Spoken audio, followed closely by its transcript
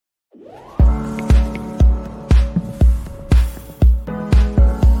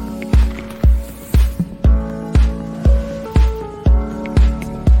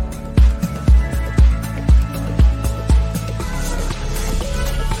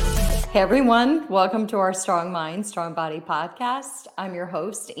Hey everyone, welcome to our Strong Mind, Strong Body podcast. I'm your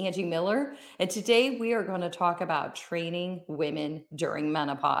host, Angie Miller, and today we are going to talk about training women during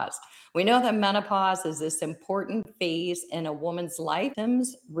menopause. We know that menopause is this important phase in a woman's life,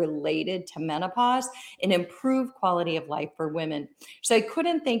 symptoms related to menopause and improved quality of life for women. So I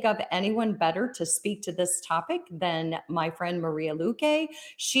couldn't think of anyone better to speak to this topic than my friend Maria Luque.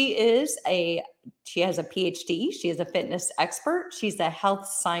 She has a PhD. She is a fitness expert. She's a health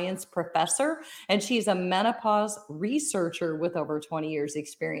science professor, and she's a menopause researcher with over 20 years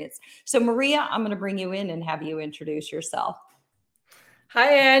experience. So Maria, I'm going to bring you in and have you introduce yourself.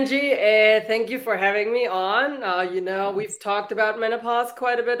 Hi, Angie. Thank you for having me on. We've talked about menopause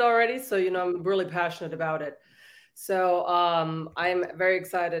quite a bit already, so, I'm really passionate about it. So I'm very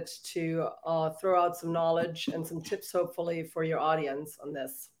excited to throw out some knowledge and some tips, hopefully, for your audience on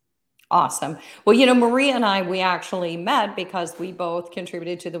this. Awesome. Well, Maria and I, we actually met because we both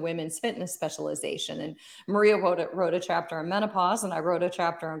contributed to the women's fitness specialization. And Maria wrote a chapter on menopause, and I wrote a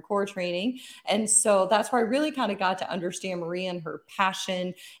chapter on core training. And so that's where I really kind of got to understand Maria and her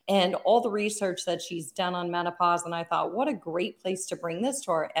passion and all the research that she's done on menopause. And I thought, what a great place to bring this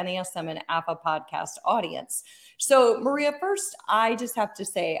to our NASM and APA podcast audience. So Maria, first, I just have to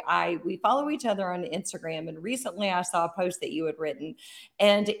say, we follow each other on Instagram, and recently I saw a post that you had written,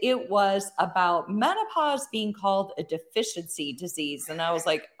 and it was about menopause being called a deficiency disease. And I was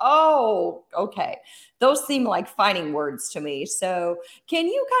like, oh, okay. Those seem like fighting words to me. So can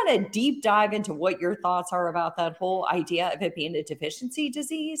you kind of deep dive into what your thoughts are about that whole idea of it being a deficiency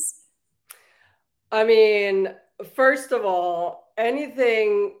disease? I mean, first of all,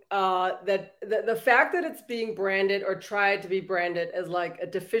 anything that the fact that it's being branded or tried to be branded as like a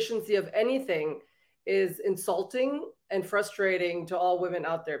deficiency of anything is insulting and frustrating to all women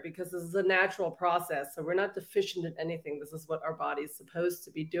out there, because this is a natural process. So we're not deficient in anything. This is what our body is supposed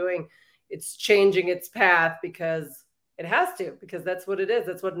to be doing. It's changing its path because it has to, because that's what it is.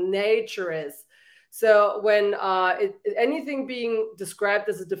 That's what nature is. So when anything being described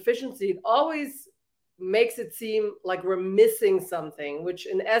as a deficiency, it always makes it seem like we're missing something, which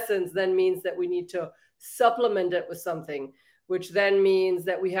in essence then means that we need to supplement it with something, which then means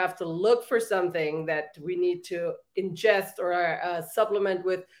that we have to look for something that we need to ingest or supplement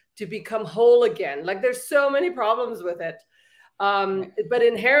with to become whole again. Like, there's so many problems with it. But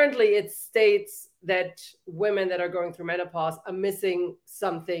inherently it states that women that are going through menopause are missing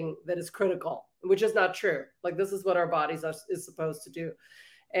something that is critical, which is not true. Like, this is what our bodies is supposed to do.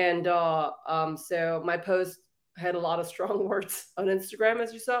 And so my post had a lot of strong words on Instagram,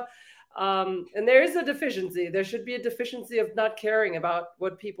 as you saw. And there is a deficiency. There should be a deficiency of not caring about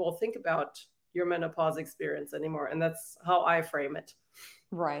what people think about your menopause experience anymore. And that's how I frame it.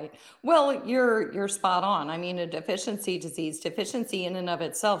 Right. Well, you're spot on. I mean, a deficiency in and of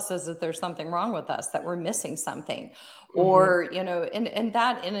itself says that there's something wrong with us, that we're missing something. Or, and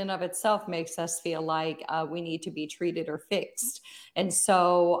that in and of itself makes us feel like we need to be treated or fixed. And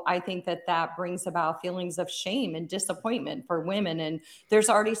so I think that brings about feelings of shame and disappointment for women. And there's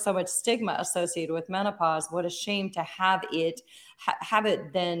already so much stigma associated with menopause. What a shame to have it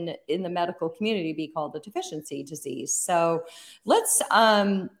then in the medical community be called a deficiency disease. So let's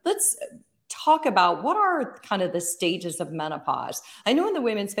talk about what are kind of the stages of menopause. I know in the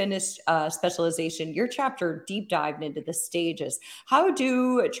women's fitness specialization, your chapter deep dived into the stages. How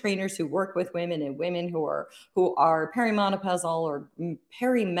do trainers who work with women and women who are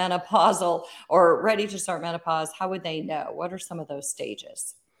perimenopausal or ready to start menopause, how would they know? What are some of those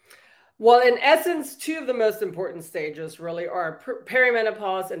stages? Well, in essence, two of the most important stages really are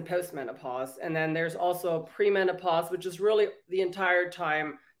perimenopause and postmenopause. And then there's also premenopause, which is really the entire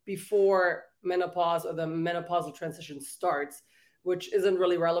time before menopause or the menopausal transition starts, which isn't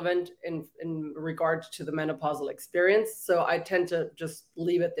really relevant in regard to the menopausal experience. So I tend to just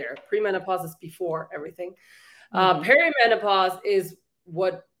leave it there. Premenopause is before everything. Perimenopause is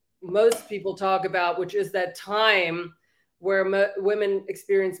what most people talk about, which is that time where women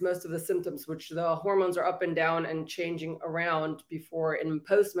experience most of the symptoms, which the hormones are up and down and changing around before in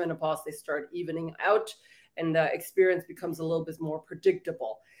postmenopause, they start evening out and the experience becomes a little bit more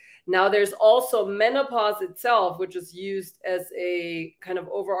predictable. Now, there's also menopause itself, which is used as a kind of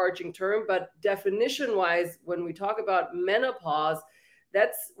overarching term, but definition-wise, when we talk about menopause,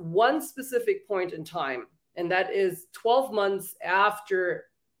 that's one specific point in time, and that is 12 months after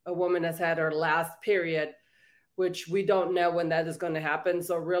a woman has had her last period, which we don't know when that is going to happen.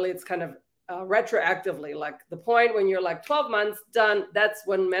 So really, it's kind of retroactively, like the point when you're like 12 months done, that's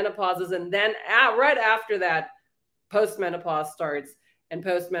when menopause is. And then right after that, postmenopause starts, and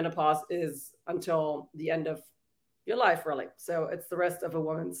postmenopause is until the end of your life, really. So it's the rest of a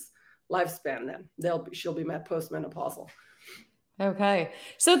woman's lifespan. Then she'll be postmenopausal. Okay.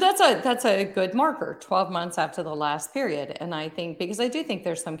 So that's a good marker, 12 months after the last period. And I think, because I do think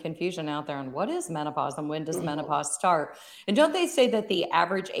there's some confusion out there on what is menopause and when does menopause start. And don't they say that the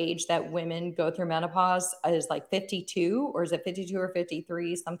average age that women go through menopause is like 52, or is it 52 or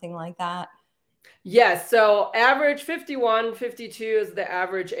 53, something like that? Yes, so average 51, 52 is the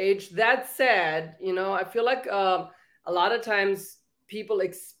average age. That said, I feel like a lot of times people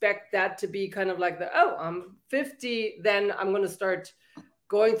expect that to be kind of like oh, I'm 50, then I'm going to start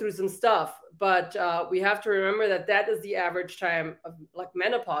going through some stuff. But we have to remember that that is the average time of like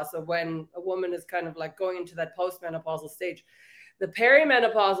menopause, of when a woman is kind of like going into that postmenopausal stage. The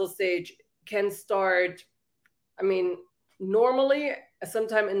perimenopausal stage can start, I mean, normally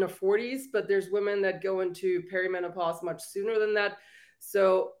sometime in the 40s, but there's women that go into perimenopause much sooner than that.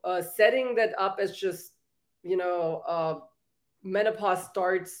 So setting that up as just, menopause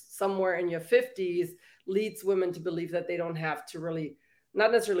starts somewhere in your 50s leads women to believe that they don't have to really,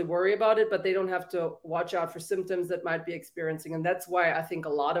 not necessarily worry about it, but they don't have to watch out for symptoms that might be experiencing. And that's why I think a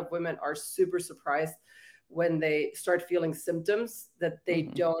lot of women are super surprised when they start feeling symptoms that they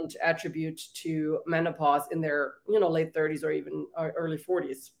don't attribute to menopause in their, late 30s or even early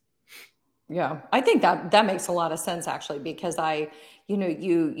 40s. Yeah, I think that makes a lot of sense, actually, because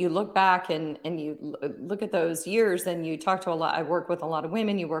you look back and you look at those years, and you talk to a lot. I work with a lot of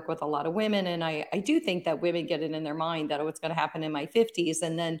women. You work with a lot of women, and I do think that women get it in their mind that, oh, it's going to happen in my 50s,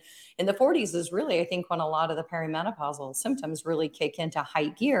 and then in the 40s is really, I think, when a lot of the perimenopausal symptoms really kick into high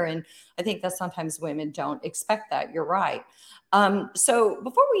gear, and I think that sometimes women don't expect that. You're right. So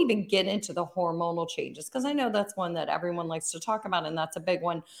before we even get into the hormonal changes, because I know that's one that everyone likes to talk about, and that's a big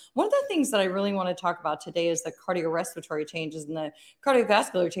one. One of the things that I really want to talk about today is the cardiorespiratory changes and the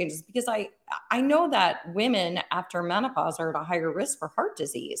cardiovascular changes, because I know that women after menopause are at a higher risk for heart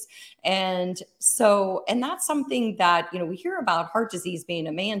disease. And that's something that, we hear about heart disease being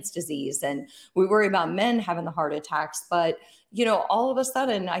a man's disease, and we worry about men having the heart attacks, but all of a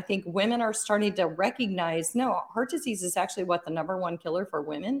sudden, I think women are starting to recognize, no, heart disease is actually the number one killer for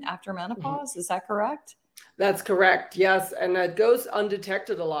women after menopause. Is that correct? That's correct. Yes. And it goes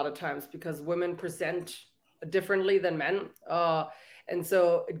undetected a lot of times because women present differently than men. And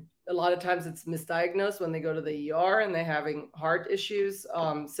so a lot of times it's misdiagnosed when they go to the ER and they're having heart issues.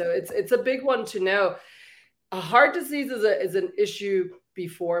 So it's a big one to know. Heart disease is an issue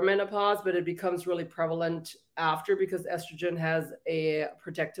before menopause, but it becomes really prevalent after, because estrogen has a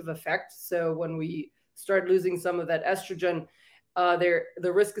protective effect. So when we start losing some of that estrogen,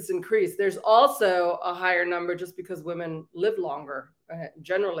 the risk is increased. There's also a higher number just because women live longer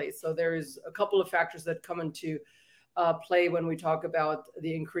generally. So there's a couple of factors that come into play when we talk about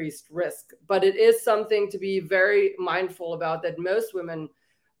the increased risk. But it is something to be very mindful about, that most women,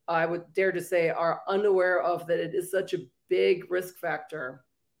 I would dare to say, are unaware of, that it is such a big risk factor.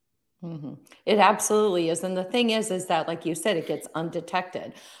 It absolutely is. And the thing is that, like you said, it gets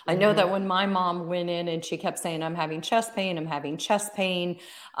undetected. I know that when my mom went in and she kept saying, I'm having chest pain, I'm having chest pain.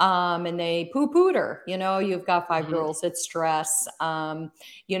 And they poo-pooed her, you've got 5 girls, it's stress. Are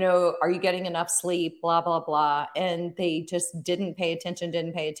you getting enough sleep? Blah, blah, blah. And they just didn't pay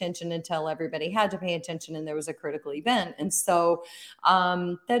attention until everybody had to pay attention and there was a critical event. And so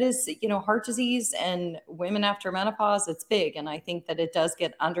that is, heart disease and women after menopause, it's big. And I think that it does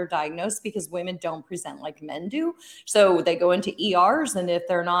get underdiagnosed because women don't present like men do. So they go into ERs, and if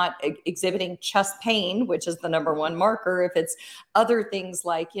they're not exhibiting chest pain, which is the number one marker, if it's other things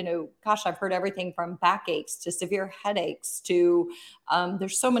like, gosh, I've heard everything from backaches to severe headaches to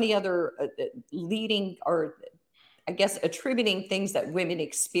there's so many other leading, or I guess attributing things that women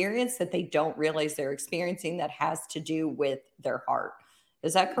experience that they don't realize they're experiencing, that has to do with their heart.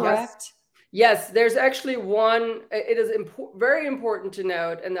 Is that correct? Yes, there's actually one. It is very important to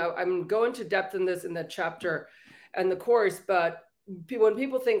note, and I'm going to depth in this in the chapter and the course, but when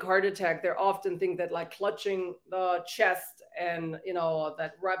people think heart attack, they often think that like clutching the chest and,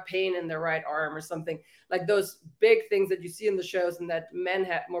 that pain in their right arm or something, like those big things that you see in the shows, and that men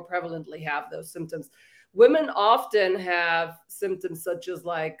more prevalently have those symptoms. Women often have symptoms such as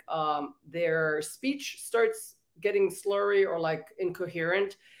like their speech starts getting slurry or like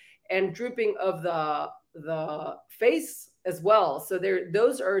incoherent, and drooping of the face as well. So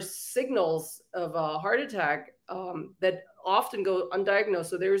those are signals of a heart attack that often go undiagnosed.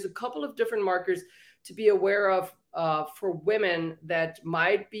 So there's a couple of different markers to be aware of for women that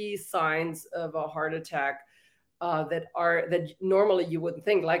might be signs of a heart attack that normally you wouldn't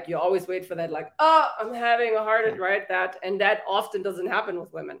think. Like you always wait for that, like, oh, I'm having a heart attack, right? That often doesn't happen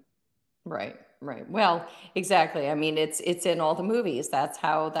with women. Right, right. Well, exactly. I mean, it's in all the movies. That's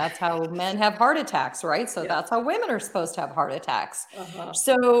how men have heart attacks, right? So Yes. that's how women are supposed to have heart attacks. Uh-huh.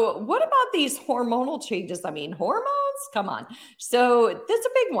 So what about these hormonal changes? I mean, hormones? Come on. So that's a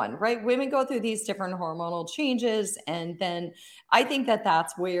big one, right? Women go through these different hormonal changes, and then I think that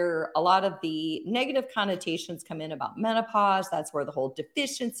that's where a lot of the negative connotations come in about menopause. That's where the whole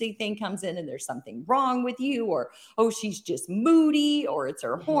deficiency thing comes in, and there's something wrong with you, or oh, she's just moody, or it's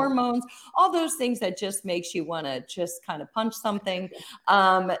her hormones, all those things that just makes you want to just kind of punch something.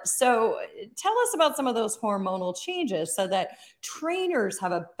 So tell us about some of those hormonal changes so that trainers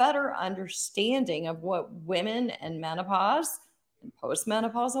have a better understanding of what women and menopause and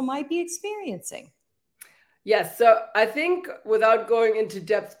postmenopausal might be experiencing. Yes. So I think without going into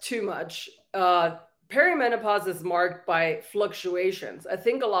depth too much, perimenopause is marked by fluctuations. I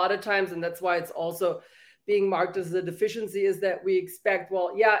think a lot of times, and that's why it's also being marked as a deficiency, is that we expect,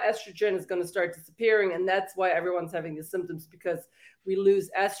 well, yeah, estrogen is going to start disappearing. And that's why everyone's having these symptoms, because we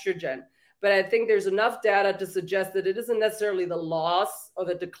lose estrogen. But I think there's enough data to suggest that it isn't necessarily the loss or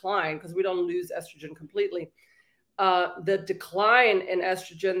the decline, because we don't lose estrogen completely. The decline in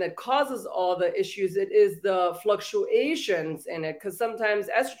estrogen that causes all the issues. It is the fluctuations in it, because sometimes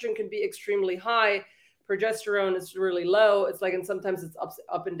estrogen can be extremely high, progesterone is really low. It's like, and sometimes it's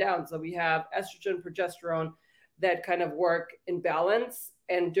up and down. So we have estrogen, progesterone that kind of work in balance.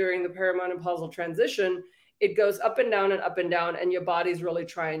 And during the perimenopausal transition, it goes up and down and up and down, and your body's really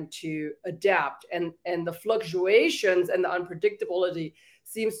trying to adapt. And the fluctuations and the unpredictability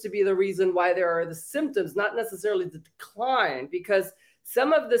seems to be the reason why there are the symptoms, not necessarily the decline, because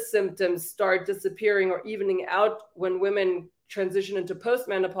some of the symptoms start disappearing or evening out when women transition into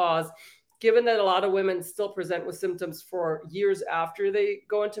postmenopause, given that a lot of women still present with symptoms for years after they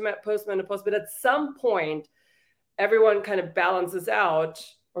go into postmenopause. But at some point, everyone kind of balances out,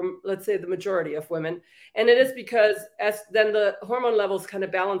 or let's say the majority of women. And it is because then the hormone levels kind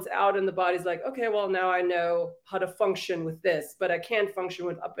of balance out, and the body's like, okay, well, now I know how to function with this, but I can't function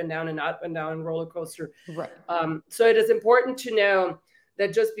with up and down and roller coaster. Right. So it is important to know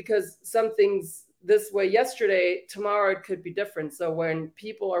that just because something's this way yesterday, tomorrow it could be different. So when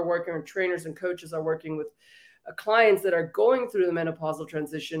people are working, or trainers and coaches are working with clients that are going through the menopausal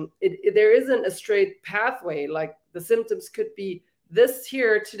transition, there isn't a straight pathway. Like the symptoms could be this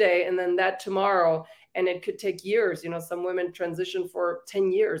here today and then that tomorrow, and it could take years. Some women transition for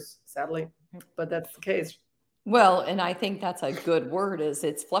 10 years, sadly, but that's the case. Well, and I think that's a good word, is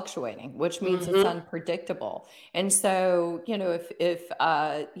it's fluctuating, which means it's unpredictable. And so, if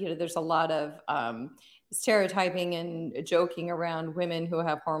there's a lot of stereotyping and joking around women who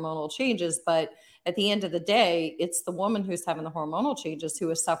have hormonal changes, but at the end of the day, it's the woman who's having the hormonal changes who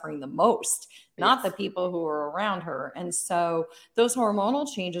is suffering the most, not the people who are around her. And so those hormonal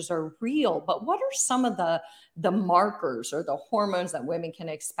changes are real. But what are some of the markers or the hormones that women can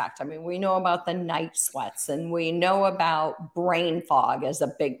expect? I mean, we know about the night sweats, and we know about brain fog as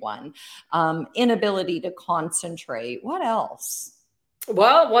a big one, inability to concentrate. What else?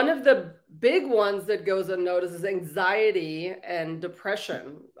 Well, one of the big ones that goes unnoticed is anxiety and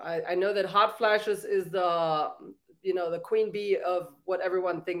depression. I know that hot flashes is the queen bee of what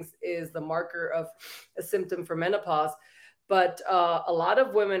everyone thinks is the marker of a symptom for menopause. But a lot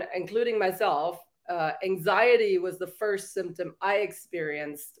of women, including myself, anxiety was the first symptom I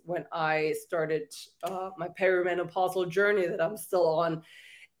experienced when I started my perimenopausal journey that I'm still on.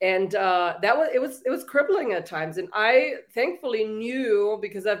 And it was crippling at times. And I thankfully knew,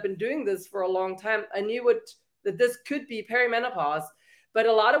 because I've been doing this for a long time, I knew that this could be perimenopause. But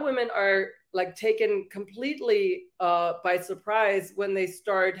a lot of women are like taken completely by surprise when they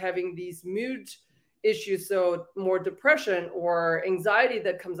start having these mood issues. So more depression or anxiety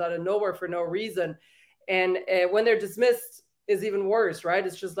that comes out of nowhere for no reason. And when they're dismissed is even worse, right?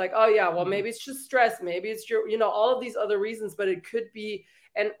 It's just like, oh yeah, well, maybe it's just stress. Maybe it's all of these other reasons, but it could be.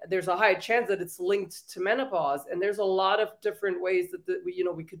 And there's a high chance that it's linked to menopause. And there's a lot of different ways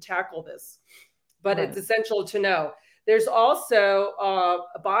that we could tackle this. But It's essential to know. There's also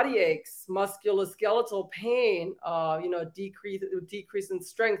body aches, musculoskeletal pain, decrease in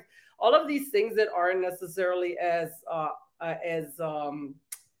strength. All of these things that aren't necessarily as what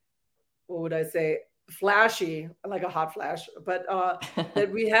would I say, flashy, like a hot flash, but that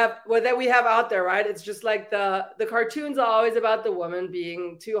we have out there, right? It's just like the cartoons are always about the woman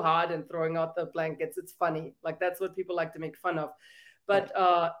being too hot and throwing out the blankets. It's funny, like that's what people like to make fun of. But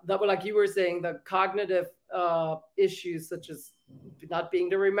that, like you were saying, the cognitive issues such as not being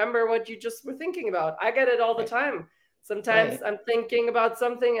to remember what you just were thinking about. I get it all the Right. time. Sometimes Right. I'm thinking about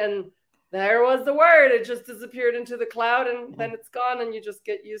something and there was the word. It just disappeared into the cloud and then it's gone and you just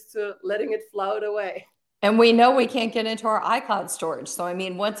get used to letting it float away. And we know we can't get into our iCloud storage. So, I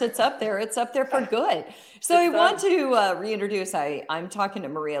mean, once it's up there for good. So I It's want done. to reintroduce, I'm talking to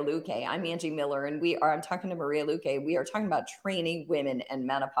Maria Luque. I'm Angie Miller, and I'm talking to Maria Luque. We are talking about training women in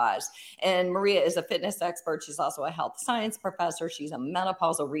menopause. And Maria is a fitness expert. She's also a health science professor. She's a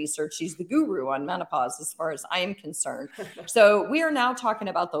menopausal research. She's the guru on menopause as far as I am concerned. So we are now talking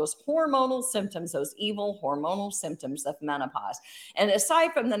about those hormonal symptoms, those evil hormonal symptoms of menopause. And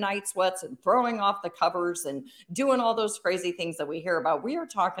aside from the night sweats and throwing off the covers and doing all those crazy things that we hear about, we are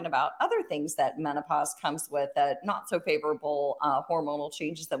talking about other things that menopause comes with, that not so favorable hormonal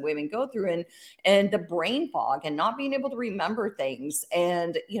changes that women go through, and the brain fog and not being able to remember things,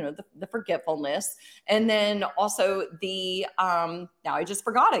 and the forgetfulness, and then also the now I just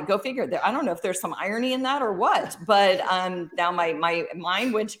forgot it. Go figure. I don't know if there's some irony in that or what, but now my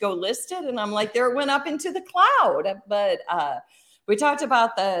mind went to go list it, and I'm like, there it went up into the cloud. But we talked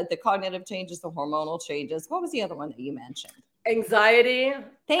about the cognitive changes, the hormonal changes. What was the other one that you mentioned? Anxiety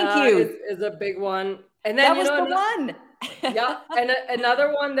Thank you. is a big one. And then, That was the one. yeah. And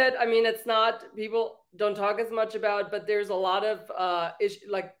another one that, I mean, it's not, people don't talk as much about, but there's a lot of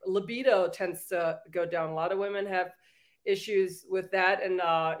like libido tends to go down. A lot of women have issues with that. And,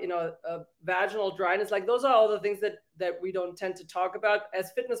 vaginal dryness, like those are all the things that we don't tend to talk about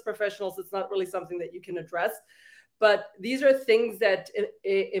as fitness professionals. It's not really something that you can address. But these are things that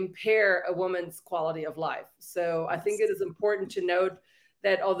impair a woman's quality of life. So I think it is important to note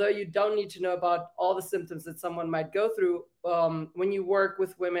that although you don't need to know about all the symptoms that someone might go through, when you work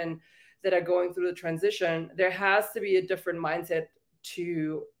with women that are going through the transition, there has to be a different mindset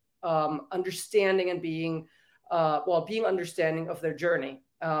to understanding and being understanding of their journey,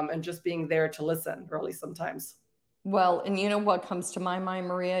 and just being there to listen, really, sometimes. Well, and you know what comes to my mind,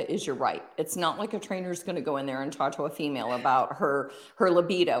 Maria, is you're right. It's not like a trainer's going to go in there and talk to a female about her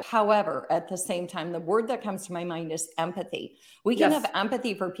libido. However, at the same time, the word that comes to my mind is empathy. We can Yes. have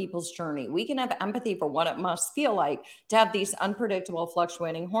empathy for people's journey. We can have empathy for what it must feel like to have these unpredictable,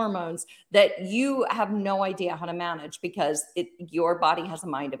 fluctuating hormones that you have no idea how to manage, because your body has a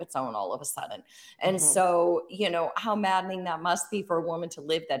mind of its own all of a sudden. And so, how maddening that must be for a woman to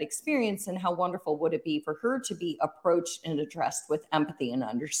live that experience, and how wonderful would it be for her to be approached and addressed with empathy and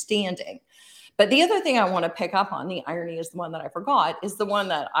understanding. But the other thing I want to pick up on, the irony is the one that I forgot, is the one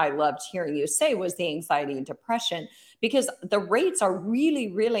that I loved hearing you say, was the anxiety and depression, because the rates are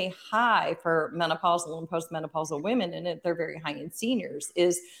really, really high for menopausal and postmenopausal women, and they're very high in seniors,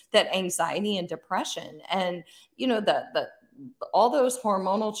 is that anxiety and depression. And, the all those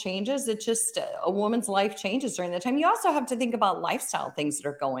hormonal changes, it just, a woman's life changes during that time. You also have to think about lifestyle things that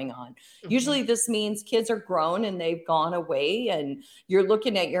are going on. Usually this means kids are grown and they've gone away, and you're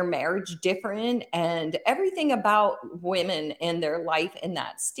looking at your marriage different, and everything about women and their life in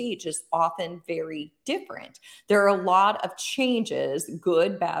that stage is often very different. There are a lot of changes,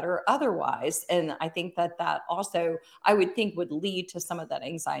 good, bad, or otherwise. And I think that also, I would think, would lead to some of that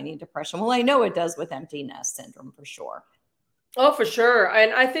anxiety and depression. Well, I know it does with empty nest syndrome for sure. Oh, for sure.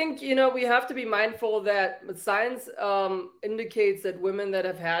 And I think, we have to be mindful that science indicates that women that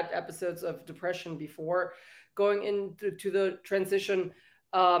have had episodes of depression before going into the transition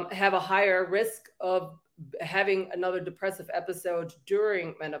have a higher risk of having another depressive episode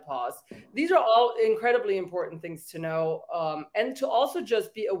during menopause. These are all incredibly important things to know, and to also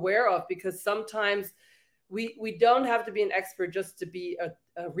just be aware of, because sometimes we don't have to be an expert just to be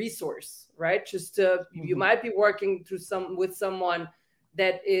a resource, right? Just to, you might be working with someone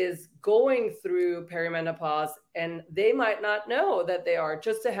that is going through perimenopause, and they might not know that they are.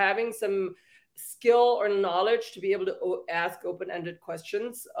 Just to having some skill or knowledge to be able to ask open-ended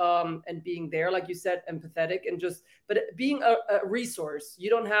questions, and being there, like you said, empathetic, and but being a resource. You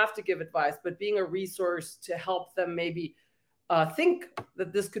don't have to give advice, but being a resource to help them maybe think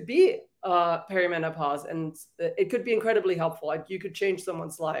that this could be perimenopause, and it could be incredibly helpful. Like, you could change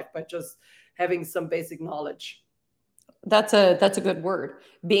someone's life by just having some basic knowledge. That's a good word.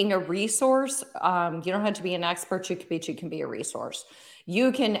 Being a resource. You don't have to be an expert. You can be a resource.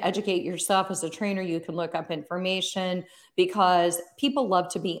 You can educate yourself as a trainer. You can look up information, because people love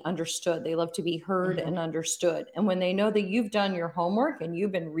to be understood. They love to be heard and understood. And when they know that you've done your homework and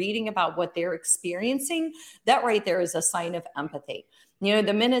you've been reading about what they're experiencing, that right there is a sign of empathy.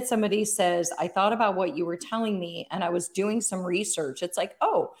 The minute somebody says, I thought about what you were telling me and I was doing some research, it's like,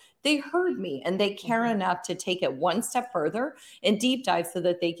 oh, they heard me and they care enough to take it one step further and deep dive so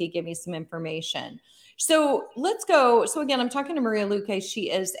that they could give me some information. So let's go. So again, I'm talking to Maria Luque. She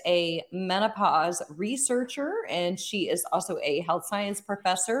is a menopause researcher and she is also a health science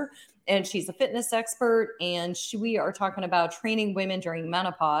professor and she's a fitness expert. And we are talking about training women during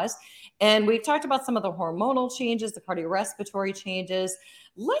menopause. And we've talked about some of the hormonal changes, the cardiorespiratory changes.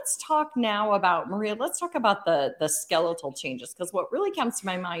 Let's talk now about, Maria, let's talk about the skeletal changes, because what really comes to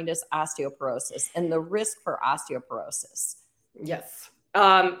my mind is osteoporosis and the risk for osteoporosis. Yes.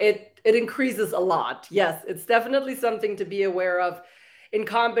 It increases a lot. Yes, it's definitely something to be aware of. In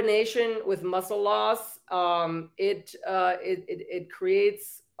combination with muscle loss, it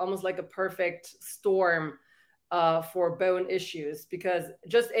creates almost like a perfect storm for bone issues, because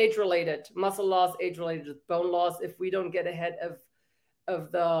just age-related muscle loss, age-related bone loss, if we don't get ahead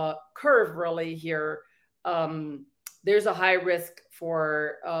of the curve really here, there's a high risk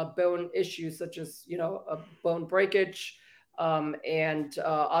for bone issues such as, a bone breakage, and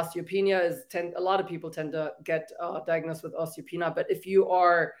osteopenia is a lot of people tend to get diagnosed with osteopenia. But if you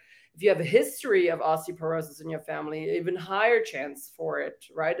have a history of osteoporosis in your family, even higher chance for it,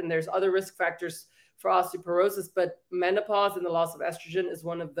 right? And there's other risk factors for osteoporosis, but menopause and the loss of estrogen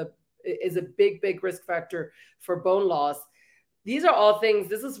is a big risk factor for bone loss. These are all things.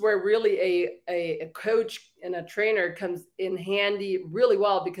 This is where really a coach and a trainer comes in handy really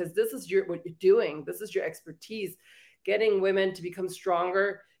well, because this is what you're doing. This is your expertise, getting women to become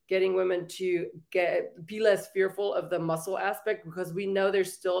stronger, getting women to be less fearful of the muscle aspect, because we know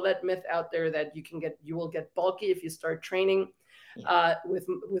there's still that myth out there that you will get bulky if you start training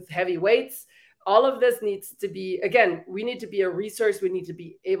with heavy weights. All of this needs to be, again, we need to be a resource. We need to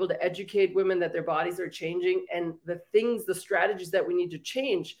be able to educate women that their bodies are changing and the strategies that we need to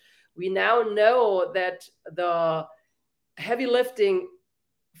change. We now know that the heavy lifting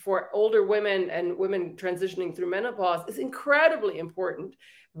for older women and women transitioning through menopause is incredibly important.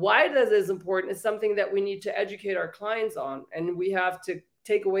 Why that is important is something that we need to educate our clients on. And we have to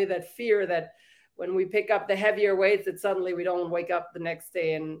take away that fear that when we pick up the heavier weights, that suddenly we don't wake up the next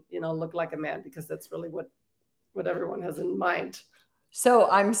day and, look like a man, because that's really what everyone has in mind. So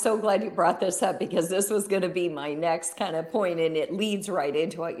I'm so glad you brought this up, because this was going to be my next kind of point, and it leads right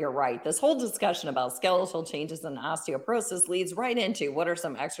into it. You're right. This whole discussion about skeletal changes and osteoporosis leads right into what are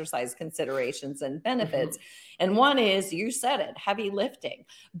some exercise considerations and benefits. And one is, you said it, heavy lifting.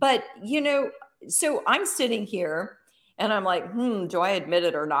 But, so I'm sitting here and I'm like, do I admit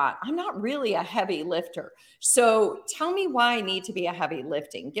it or not? I'm not really a heavy lifter. So tell me why I need to be a heavy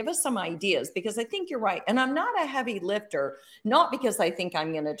lifting. Give us some ideas, because I think you're right. And I'm not a heavy lifter, not because I think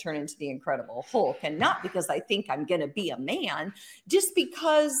I'm going to turn into the Incredible Hulk, and not because I think I'm going to be a man, just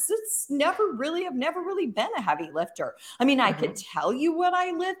because I've never really been a heavy lifter. I mean, I could tell you what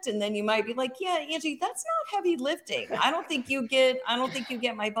I lift, and then you might be like, yeah, Angie, that's not heavy lifting. I don't think you get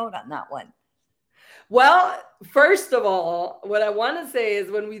my vote on that one. Well, first of all, what I want to say is,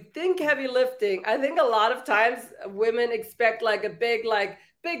 when we think heavy lifting, I think a lot of times women expect like a big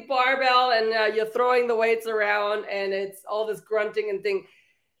barbell, and you're throwing the weights around and it's all this grunting and thing.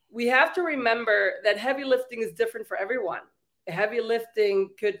 We have to remember that heavy lifting is different for everyone. Heavy lifting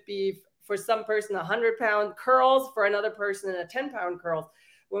could be, for some person, 100-pound curls, for another person, a 10-pound curls.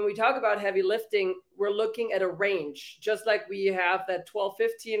 When we talk about heavy lifting, we're looking at a range, just like we have that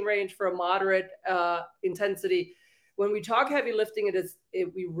 12-15 range for a moderate intensity. When we talk heavy lifting,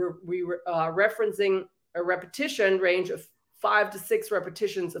 we're referencing a repetition range of 5 to 6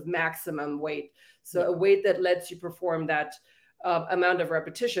 repetitions of maximum weight. So a weight that lets you perform that amount of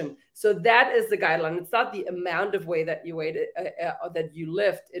repetition. So that is the guideline. It's not the amount of weight that you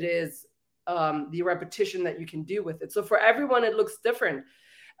lift. It is the repetition that you can do with it. So for everyone, it looks different.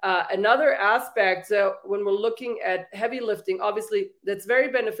 Another aspect, so when we're looking at heavy lifting, obviously that's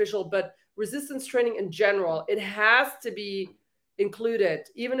very beneficial, but resistance training in general, it has to be included,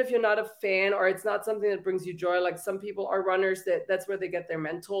 even if you're not a fan or it's not something that brings you joy. Like some people are runners, that's where they get their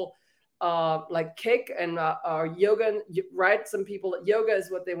mental kick, and yoga, right? Some people, yoga is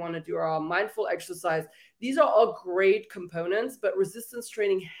what they want to do, or mindful exercise. These are all great components, but resistance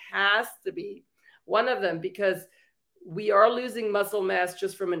training has to be one of them, because we are losing muscle mass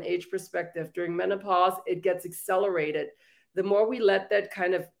just from an age perspective. During menopause, it gets accelerated. The more we let that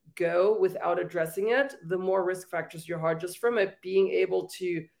kind of go without addressing it, the more risk factors you have, just from it being able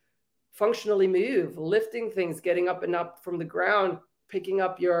to functionally move, lifting things, getting up and up from the ground, picking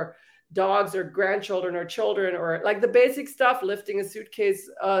up your dogs or grandchildren or children, or like the basic stuff, lifting a suitcase,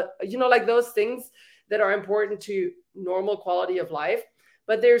 like those things that are important to normal quality of life.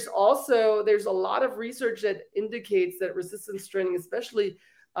 But there's a lot of research that indicates that resistance training, especially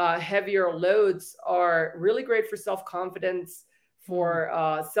heavier loads, are really great for self-confidence, for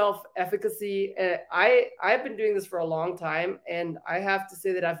self-efficacy. I've been doing this for a long time, and I have to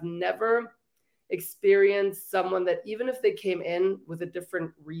say that I've never experienced someone that, even if they came in with a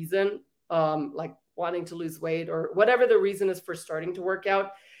different reason, like wanting to lose weight or whatever the reason is for starting to work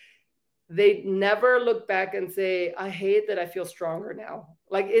out, they never look back and say, I hate that I feel stronger now.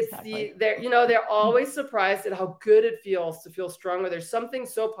 Like it's Exactly. they're always surprised at how good it feels to feel stronger. There's something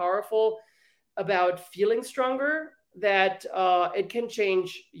so powerful about feeling stronger that it can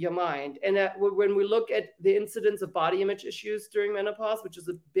change your mind. And when we look at the incidence of body image issues during menopause, which is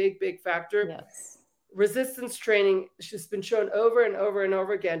a big factor, Yes. resistance training has been shown over and over and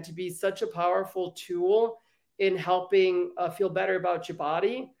over again to be such a powerful tool in helping feel better about your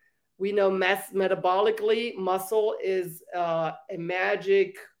body. We know metabolically, muscle is a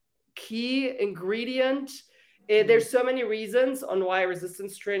magic key ingredient. There's so many reasons on why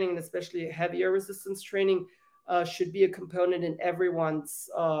resistance training, and especially heavier resistance training, should be a component in everyone,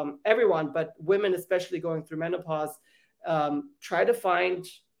 but women especially going through menopause. Try to find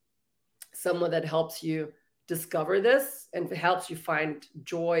someone that helps you discover this and helps you find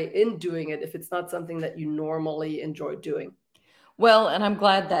joy in doing it if it's not something that you normally enjoy doing. Well, and I'm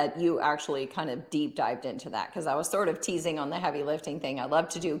glad that you actually kind of deep dived into that, because I was sort of teasing on the heavy lifting thing. I love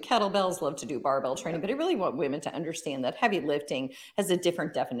to do kettlebells, love to do barbell training, but I really want women to understand that heavy lifting has a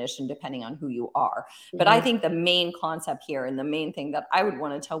different definition depending on who you are. But I think the main concept here, and the main thing that I would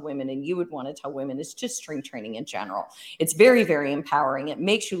want to tell women and you would want to tell women, is just strength training in general. It's very empowering. It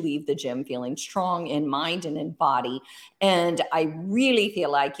makes you leave the gym feeling strong in mind and in body. And I really feel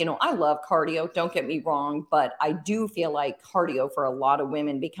like, I love cardio, don't get me wrong, but I do feel like cardio for a lot of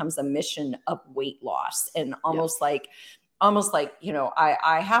women becomes a mission of weight loss, and almost like,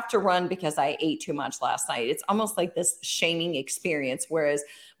 I have to run because I ate too much last night. It's almost like this shaming experience. Whereas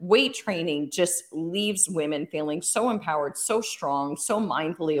weight training just leaves women feeling so empowered, so strong, so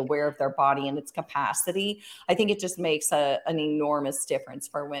mindfully aware of their body and its capacity. I think it just makes an enormous difference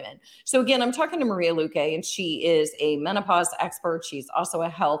for women. So again, I'm talking to Maria Luque, and she is a menopause expert. She's also a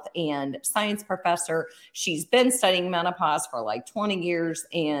health and science professor. She's been studying menopause for like 20 years,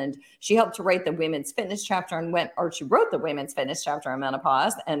 and she helped to write the women's fitness chapter she wrote the women's fitness chapter on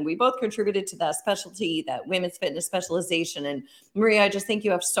menopause. And we both contributed to that specialty, that women's fitness specialization. And Maria, I just think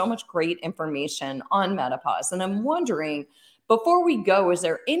you have so much great information on menopause. And I'm wondering, before we go, is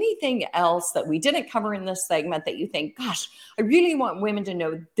there anything else that we didn't cover in this segment that you think, gosh, I really want women to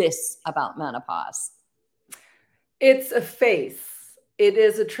know this about menopause? It's a phase. It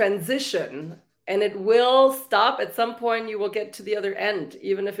is a transition, and it will stop at some point. You will get to the other end,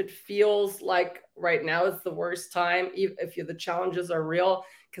 even if it feels like right now is the worst time, if the challenges are real,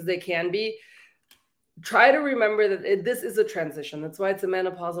 because they can be. Try to remember that this is a transition. That's why it's a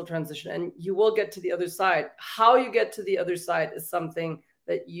menopausal transition, and you will get to the other side. How you get to the other side is something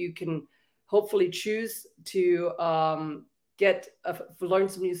that you can hopefully choose to learn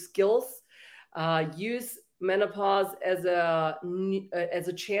some new skills, use menopause as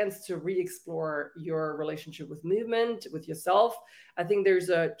a chance to re-explore your relationship with movement, with yourself. I think there's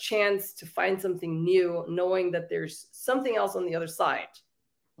a chance to find something new, knowing that there's something else on the other side.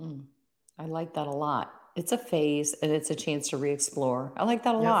 I like that a lot. It's a phase, and it's a chance to re-explore. I like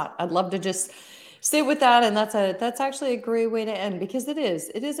that a lot. I'd love to just sit with that. And that's actually a great way to end, because it is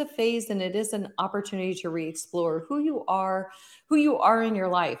a phase, and it is an opportunity to re-explore who you are in your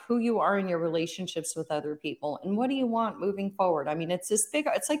life, who you are in your relationships with other people, and what do you want moving forward. I mean, it's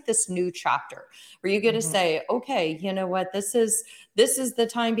like this new chapter where you get to say, okay, you know what, this is the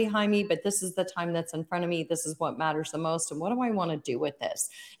time behind me, but this is the time that's in front of me. This is what matters the most. And what do I want to do with this?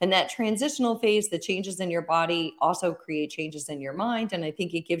 And that transitional phase, the changes in your body also create changes in your mind. And I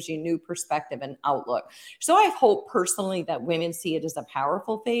think it gives you new perspective and outlook. So I hope personally that women see it as a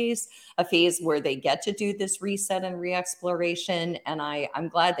powerful phase, a phase where they get to do this reset and re-exploration. And I'm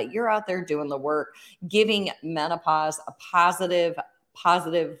glad that you're out there doing the work, giving menopause a positive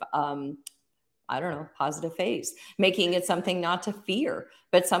phase, making it something not to fear,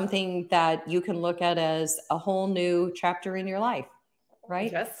 but something that you can look at as a whole new chapter in your life,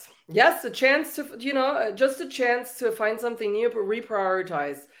 right? Yes, a chance to, just a chance to find something new, but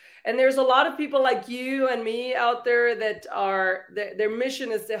reprioritize. And there's a lot of people like you and me out there that their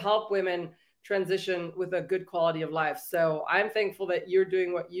mission is to help women transition with a good quality of life. So I'm thankful that you're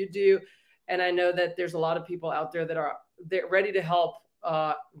doing what you do. And I know that there's a lot of people out there they're ready to help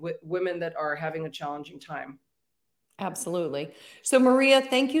with women that are having a challenging time. Absolutely. So, Maria,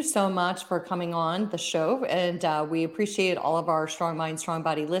 thank you so much for coming on the show. And we appreciate all of our Strong Mind, Strong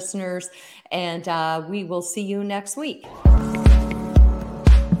Body listeners. And we will see you next week.